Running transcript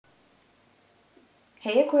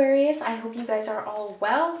Hey Aquarius, I hope you guys are all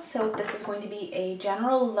well. So this is going to be a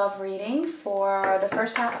general love reading for the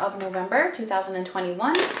first half of November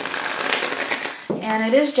 2021. And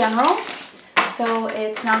it is general, so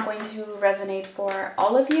it's not going to resonate for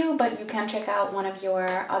all of you, but you can check out one of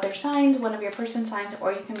your other signs, one of your person signs,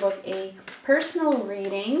 or you can book a personal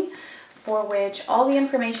reading for which all the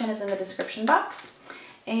information is in the description box.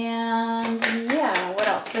 And yeah, what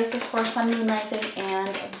else? This is for Sun, Moon, Rising,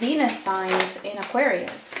 and Venus signs in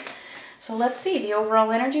Aquarius. So let's see the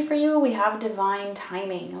overall energy for you. We have divine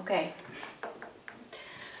timing. Okay.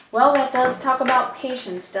 Well, that does talk about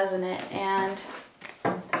patience, doesn't it? And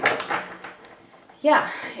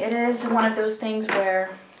yeah, it is one of those things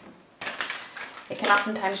where it can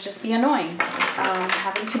oftentimes just be annoying,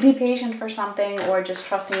 having to be patient for something or just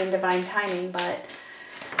trusting in divine timing, but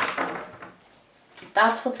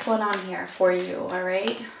that's what's going on here for you, all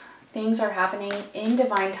right? Things are happening in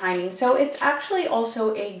divine timing. So it's actually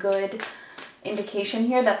also a good indication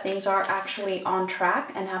here that things are actually on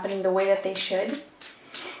track and happening the way that they should.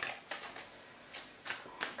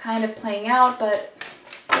 Kind of playing out, but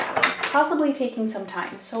yeah, possibly taking some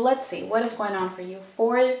time. So let's see what is going on for you.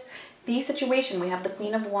 For the situation, we have the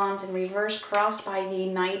Queen of Wands in reverse crossed by the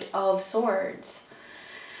Knight of Swords.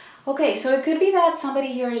 Okay, so it could be that somebody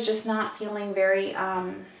here is just not feeling very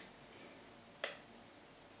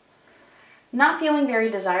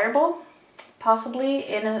desirable, possibly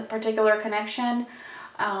in a particular connection.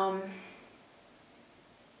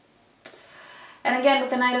 And again, with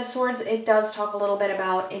the Knight of Swords, it does talk a little bit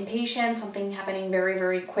about impatience, something happening very,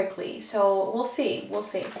 very quickly. So we'll see, we'll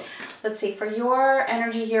see. Let's see, for your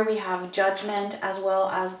energy here, we have Judgment as well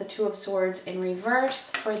as the Two of Swords in reverse.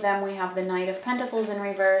 For them, we have the Knight of Pentacles in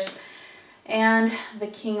reverse and the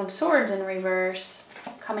King of Swords in reverse.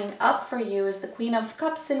 Coming up for you is the Queen of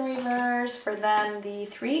Cups in reverse. For them, the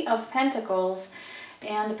Three of Pentacles.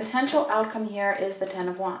 And the potential outcome here is the Ten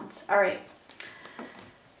of Wands. All right.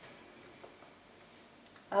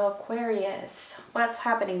 Aquarius, what's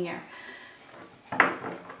happening here?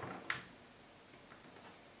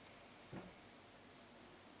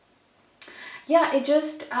 Yeah, it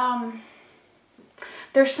just,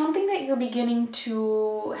 there's something that you're beginning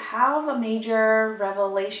to have a major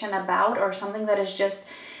revelation about, or something that is just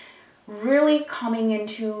really coming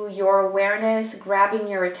into your awareness, grabbing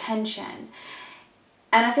your attention.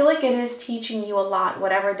 And I feel like it is teaching you a lot,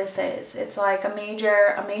 whatever this is. It's like a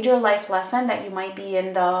major life lesson that you might be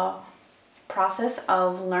in the process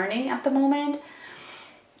of learning at the moment.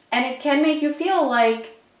 And it can make you feel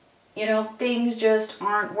like, you know, things just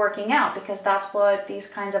aren't working out, because that's what these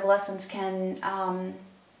kinds of lessons can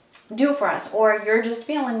do for us. Or you're just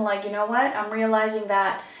feeling like, you know what, I'm realizing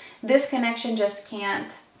that this connection just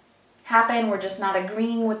can't happen. We're just not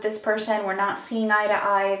agreeing with this person. We're not seeing eye to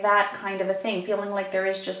eye, that kind of a thing. Feeling like there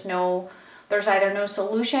is just there's either no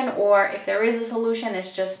solution, or if there is a solution,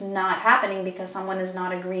 it's just not happening because someone is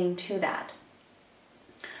not agreeing to that.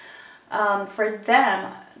 For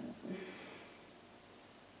them,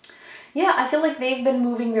 yeah, I feel like they've been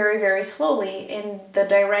moving very, very slowly in the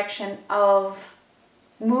direction of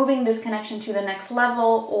moving this connection to the next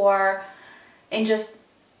level, or in just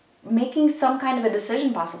making some kind of a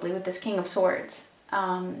decision, possibly with this King of Swords.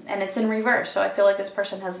 And it's in reverse, so I feel like this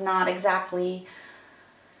person has not exactly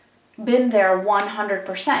been there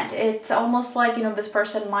 100%. It's almost like, you know, this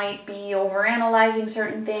person might be overanalyzing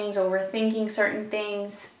certain things, overthinking certain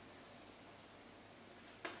things.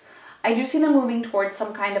 I do see them moving towards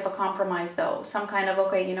some kind of a compromise, though. Some kind of,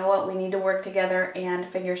 okay, you know what, we need to work together and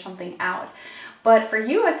figure something out. But for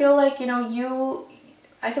you, I feel like, you know,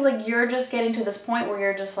 I feel like you're just getting to this point where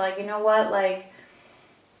you're just like, you know what, like,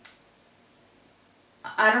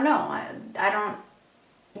 I don't know.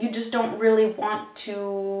 You just don't really want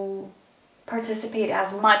to participate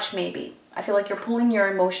as much, maybe. I feel like you're pulling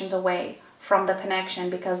your emotions away from the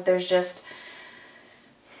connection because there's just,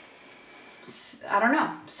 I don't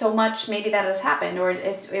know, so much maybe that has happened, or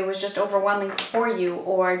it was just overwhelming for you,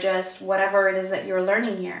 or just whatever it is that you're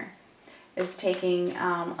learning here is taking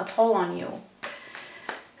a toll on you.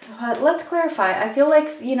 Let's clarify. I feel like,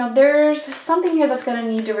 you know, there's something here that's going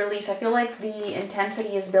to need to release. I feel like the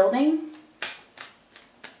intensity is building,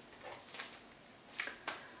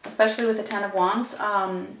 especially with the Ten of Wands.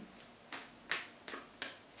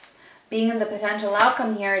 Being in the potential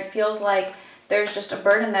outcome here, it feels like there's just a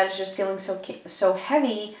burden that is just feeling so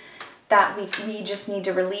heavy that we just need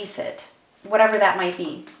to release it, whatever that might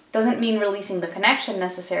be. Doesn't mean releasing the connection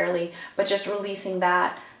necessarily, but just releasing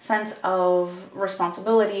that sense of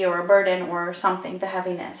responsibility or a burden or something, the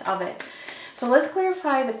heaviness of it. So let's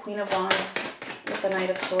clarify the Queen of Wands with the Knight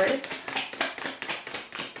of Swords.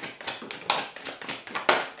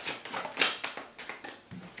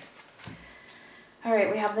 All right,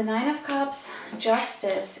 we have the Nine of Cups,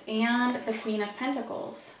 Justice, and the Queen of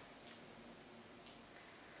Pentacles.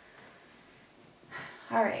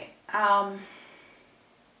 All right.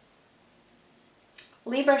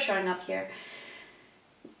 Libra showing up here.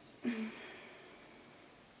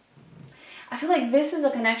 I feel like this is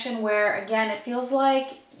a connection where, again, it feels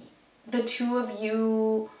like the two of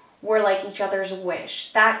you were like each other's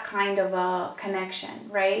wish. That kind of a connection,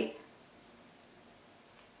 right?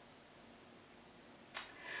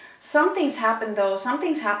 Something's happened though.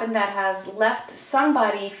 Something's happened that has left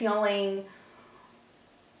somebody feeling,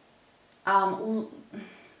 I don't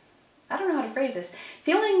know how to phrase this,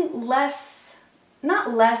 feeling less,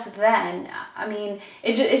 not less than, I mean,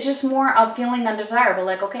 it's just more of feeling undesirable.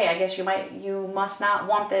 Like, okay, I guess you must not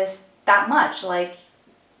want this that much. Like,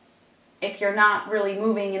 if you're not really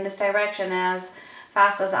moving in this direction as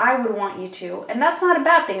fast as I would want you to. And that's not a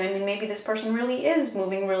bad thing. I mean, maybe this person really is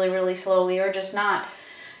moving really, really slowly, or just not,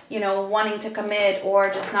 you know, wanting to commit, or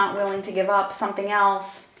just not willing to give up something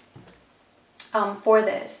else for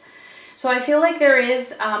this. So I feel like there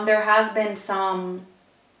has been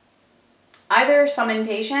either some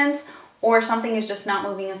impatience, or something is just not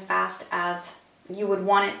moving as fast as you would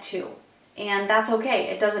want it to. And that's okay.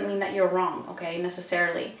 It doesn't mean that you're wrong, okay,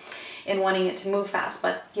 necessarily, in wanting it to move fast.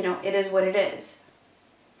 But, you know, it is what it is.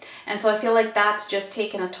 And so I feel like that's just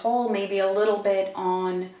taken a toll, maybe a little bit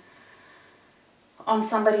on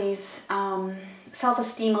somebody's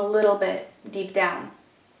self-esteem, a little bit deep down.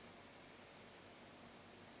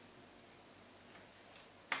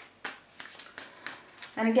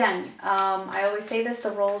 And again, I always say this,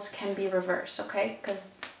 the roles can be reversed, okay?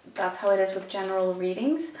 Because that's how it is with general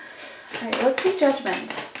readings. All right, let's see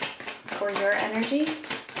Judgment for your energy.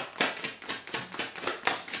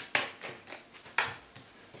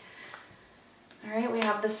 All right, we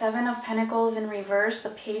have the Seven of Pentacles in reverse, the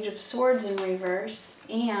Page of Swords in reverse,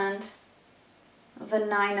 and the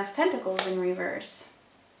Nine of Pentacles in reverse.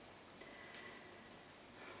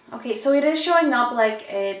 Okay, so it is showing up like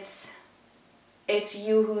it's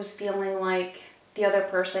you who's feeling like the other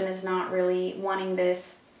person is not really wanting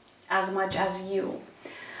this as much as you.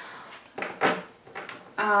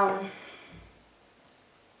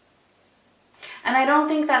 And I don't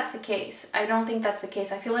think that's the case. I don't think that's the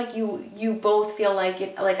case. I feel like you both feel like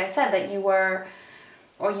it, like I said, that you are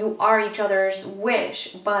each other's wish,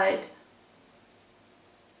 but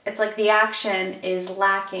it's like the action is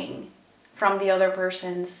lacking from the other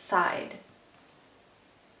person's side.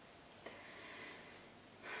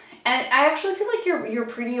 And I actually feel like you're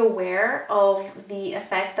pretty aware of the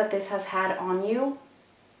effect that this has had on you.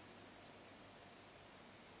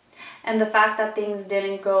 And the fact that things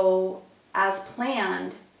didn't go as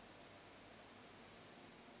planned.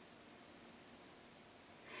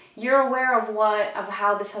 You're aware of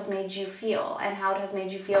how this has made you feel, and how it has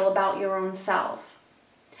made you feel about your own self.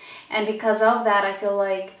 And because of that, I feel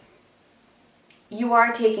like you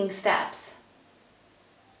are taking steps.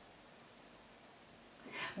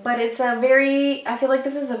 But I feel like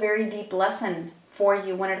this is a very deep lesson for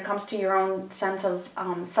you when it comes to your own sense of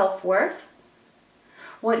self-worth,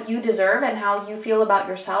 what you deserve, and how you feel about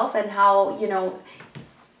yourself, and how, you know,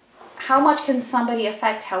 how much can somebody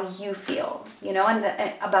affect how you feel, you know, and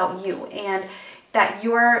about you, and that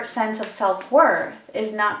your sense of self-worth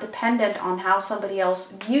is not dependent on how somebody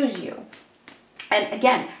else views you. And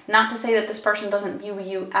again, not to say that this person doesn't view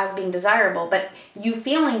you as being desirable, but you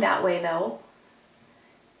feeling that way though,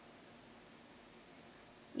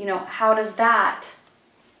 you know, how does that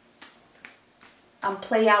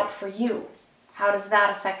play out for you? How does that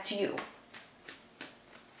affect you?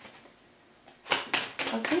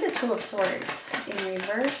 Let's see the Two of Swords in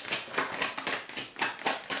reverse.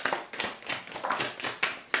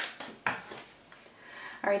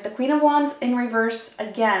 All right, the Queen of Wands in reverse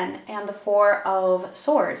again, and the Four of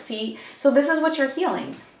Swords. See, so this is what you're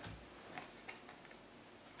healing.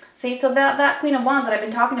 See, so that Queen of Wands that I've been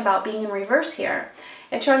talking about being in reverse here,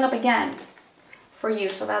 it's showing up again for you.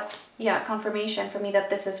 So that's, yeah, confirmation for me that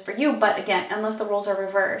this is for you. But again, unless the roles are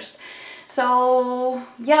reversed. So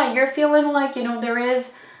yeah, you're feeling like, you know,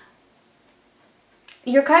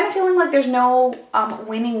 you're kind of feeling like there's no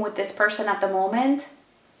winning with this person at the moment.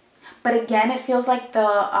 But again, it feels like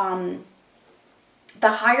the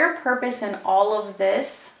higher purpose in all of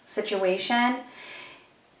this situation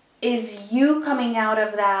is you coming out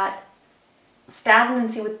of that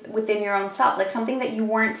stagnancy within your own self, like something that you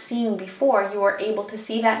weren't seeing before. You are able to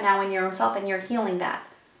see that now in your own self, and you're healing that.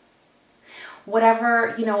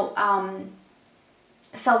 Whatever, you know,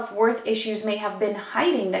 self-worth issues may have been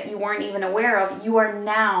hiding that you weren't even aware of, you are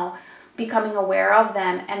now becoming aware of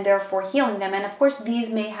them and therefore healing them. And of course,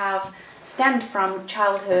 these may have stemmed from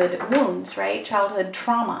childhood wounds, right? Childhood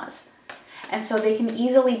traumas. And so they can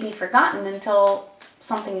easily be forgotten until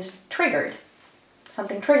something is triggered.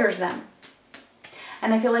 Something triggers them.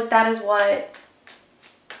 And I feel like that is what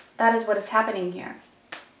is happening here.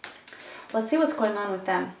 Let's see what's going on with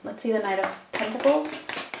them. Let's see the Knight of Pentacles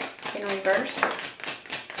in reverse.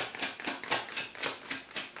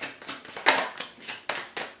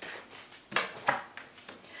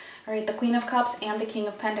 All right, the Queen of Cups and the King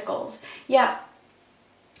of Pentacles. Yeah,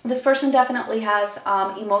 this person definitely has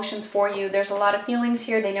emotions for you. There's a lot of feelings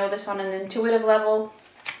here. They know this on an intuitive level.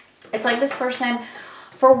 It's like this person,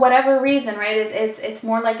 for whatever reason, right? It's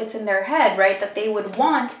more like it's in their head, right? That they would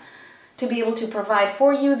want to be able to provide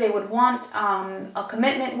for you. They would want a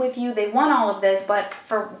commitment with you. They want all of this, but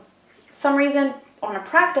for some reason, on a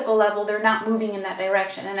practical level, they're not moving in that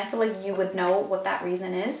direction. And I feel like you would know what that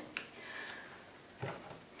reason is.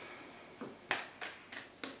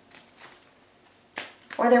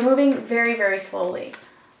 Or they're moving very, very slowly.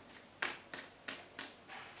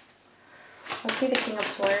 Let's see the King of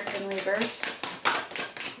Swords in reverse.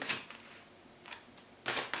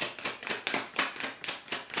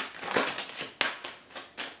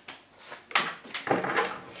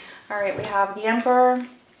 All right, we have the Emperor,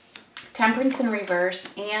 Temperance in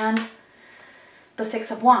reverse, and the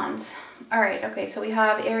Six of Wands. All right, okay, so we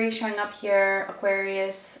have Aries showing up here,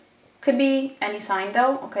 Aquarius. Could be any sign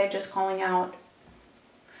though, okay, just calling out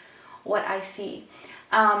what I see.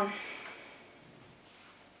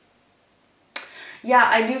 Yeah,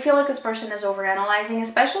 I do feel like this person is overanalyzing,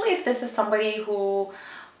 especially if this is somebody who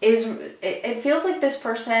is, it feels like this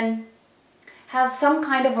person has some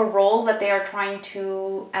kind of a role that they are trying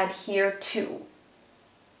to adhere to.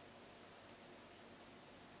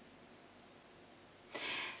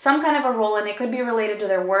 Some kind of a role, and it could be related to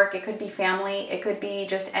their work, it could be family, it could be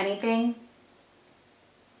just anything.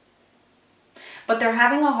 But they're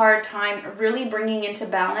having a hard time really bringing into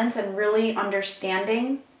balance and really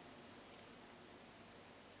understanding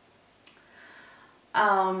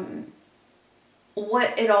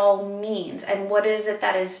what it all means and what is it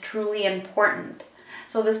that is truly important.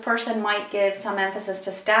 So this person might give some emphasis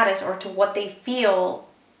to status or to what they feel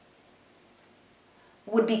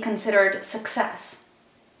would be considered success.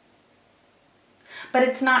 But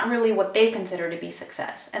it's not really what they consider to be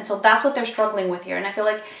success. And so that's what they're struggling with here. And I feel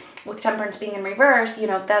like with Temperance being in reverse, you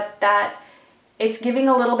know, that it's giving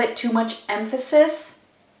a little bit too much emphasis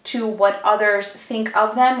to what others think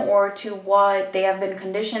of them or to what they have been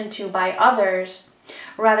conditioned to by others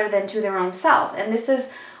rather than to their own self. And this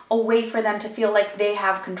is a way for them to feel like they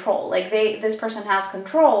have control. Like this person has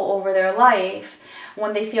control over their life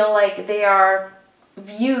when they feel like they are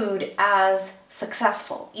viewed as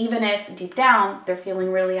successful, even if deep down they're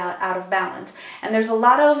feeling really out of balance. And there's a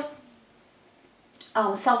lot of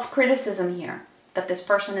self-criticism here that this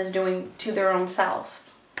person is doing to their own self.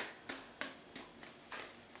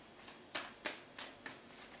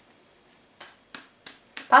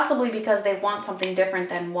 Possibly because they want something different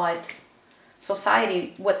than what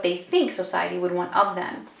they think society would want of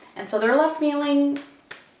them. And so they're left feeling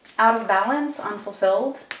out of balance,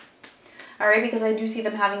 unfulfilled. All right, because I do see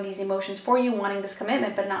them having these emotions for you, wanting this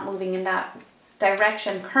commitment, but not moving in that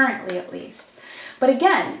direction currently, at least. But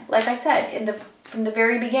again, like I said, from the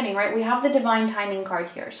very beginning, right, we have the divine timing card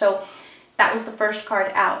here. So that was the first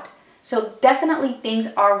card out. So definitely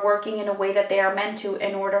things are working in a way that they are meant to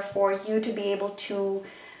in order for you to be able to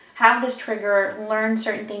have this trigger, learn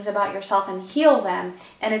certain things about yourself and heal them.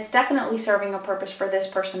 And it's definitely serving a purpose for this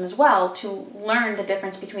person as well, to learn the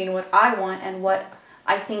difference between what I want and what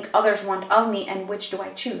I think others want of me, and which do I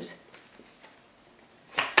choose.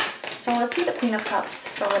 So let's see the Queen of Cups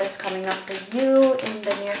for what is coming up for you in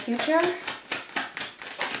the near future.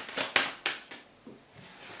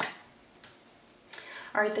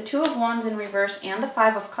 All right, the Two of Wands in reverse and the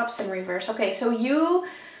Five of Cups in reverse. Okay, so you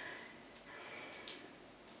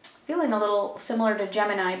feeling a little similar to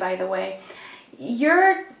Gemini, by the way.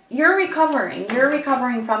 You're recovering. You're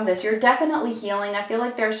recovering from this. You're definitely healing. I feel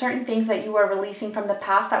like there are certain things that you are releasing from the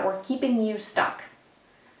past that were keeping you stuck.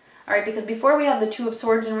 All right, because before we had the Two of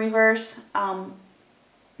Swords in reverse, now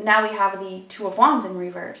we have the Two of Wands in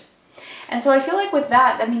reverse. And so I feel like with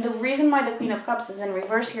that, I mean, the reason why the Queen of Cups is in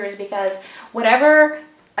reverse here is because whatever,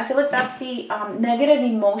 I feel like that's the negative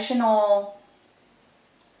emotional,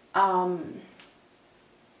 the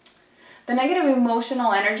negative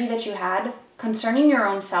emotional energy that you had concerning your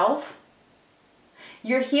own self.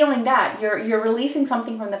 You're healing that. You're releasing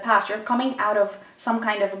something from the past. You're coming out of some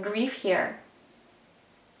kind of grief here.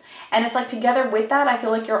 And it's like together with that, I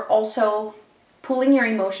feel like you're also pulling your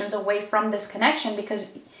emotions away from this connection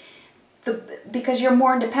because you're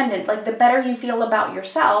more independent. Like, the better you feel about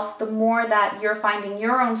yourself, the more that you're finding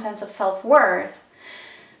your own sense of self-worth,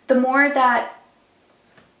 the more that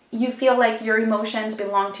you feel like your emotions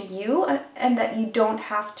belong to you and that you don't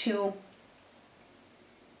have to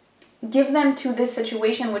give them to this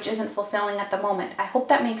situation which isn't fulfilling at the moment. I hope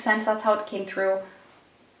that makes sense. That's how it came through.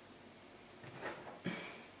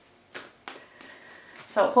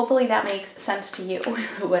 So hopefully that makes sense to you,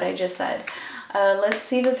 what I just said. Let's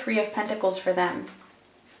see the Three of Pentacles for them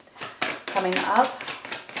coming up.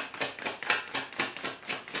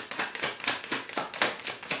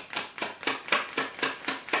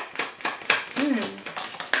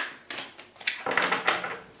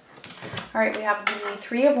 All right, we have the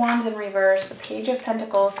Three of Wands in reverse, the Page of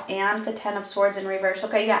Pentacles, and the Ten of Swords in reverse.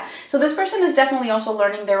 Okay, yeah. So this person is definitely also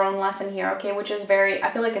learning their own lesson here, okay, which is I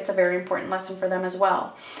feel like it's a very important lesson for them as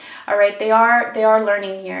well. All right, they are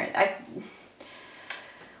learning here.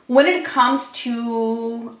 When it comes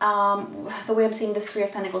to, the way I'm seeing this Three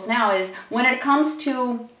of Pentacles now is when it comes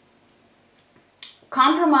to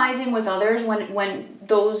compromising with others, when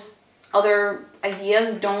those other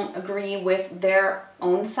ideas don't agree with their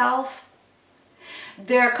own self,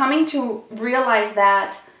 they're coming to realize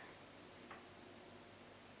that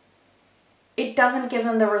it doesn't give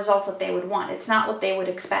them the results that they would want. It's not what they would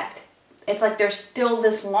expect. It's like there's still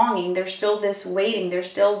this longing, there's still this waiting, there's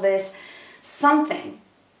still this something.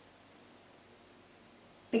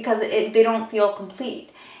 Because they don't feel complete.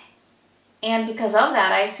 And because of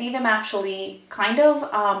that, I see them actually kind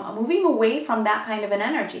of moving away from that kind of an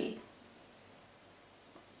energy.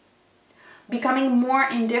 Becoming more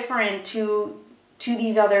indifferent to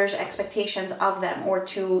these others' expectations of them, or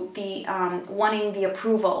to the wanting the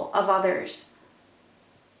approval of others.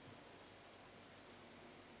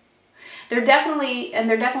 They're definitely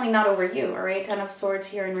not over you, all right? Ten of Swords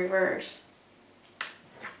here in reverse.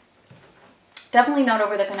 Definitely not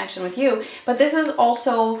over the connection with you, but this is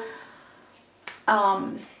also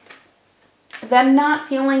them not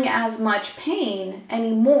feeling as much pain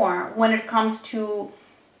anymore when it comes to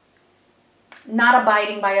not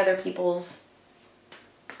abiding by other people's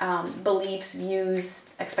beliefs, views,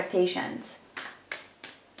 expectations.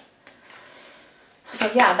 So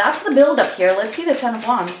yeah, that's the build up here. Let's see the Ten of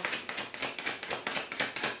Wands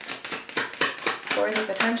for the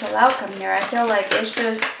potential outcome here. I feel like it's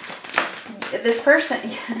just this person.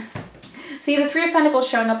 See the Three of Pentacles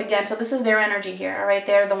showing up again. So this is their energy here. All right,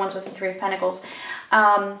 they're the ones with the Three of Pentacles.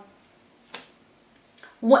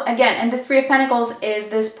 Again, and this Three of Pentacles is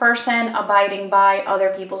this person abiding by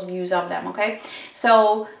other people's views of them, okay?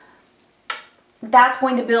 So that's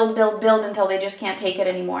going to build until they just can't take it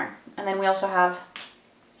anymore. And then we also have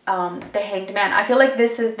the Hanged Man. I feel like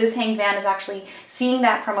this Hanged Man is actually seeing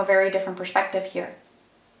that from a very different perspective here.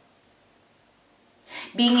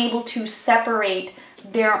 Being able to separate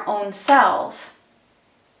their own self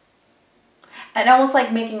and almost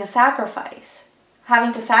like making a sacrifice.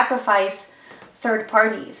 Having to sacrifice third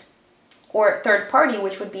parties, or third party,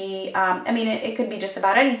 which would be, I mean, it could be just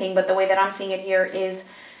about anything, but the way that I'm seeing it here is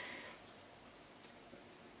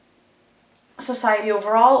society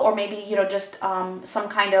overall, or maybe, you know, just some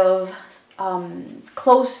kind of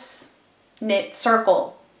close-knit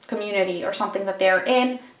circle, community, or something that they're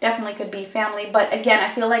in. Definitely could be family, but again,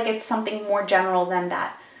 I feel like it's something more general than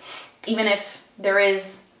that. Even if there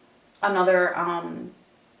is another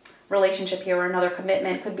relationship here, or another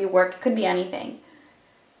commitment, could be work, could be anything.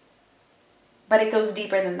 But it goes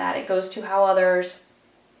deeper than that. It goes to how others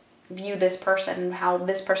view this person, how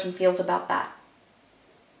this person feels about that.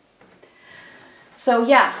 So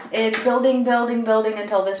yeah, it's building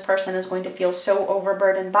until this person is going to feel so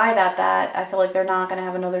overburdened by that I feel like they're not going to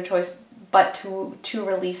have another choice but to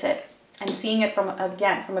release it. And seeing it from,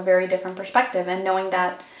 again, from a very different perspective, and knowing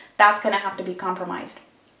that that's going to have to be compromised.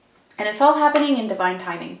 And it's all happening in divine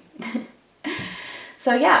timing.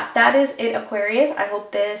 So yeah, that is it, Aquarius. I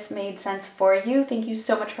hope this made sense for you. Thank you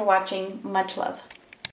so much for watching. Much love.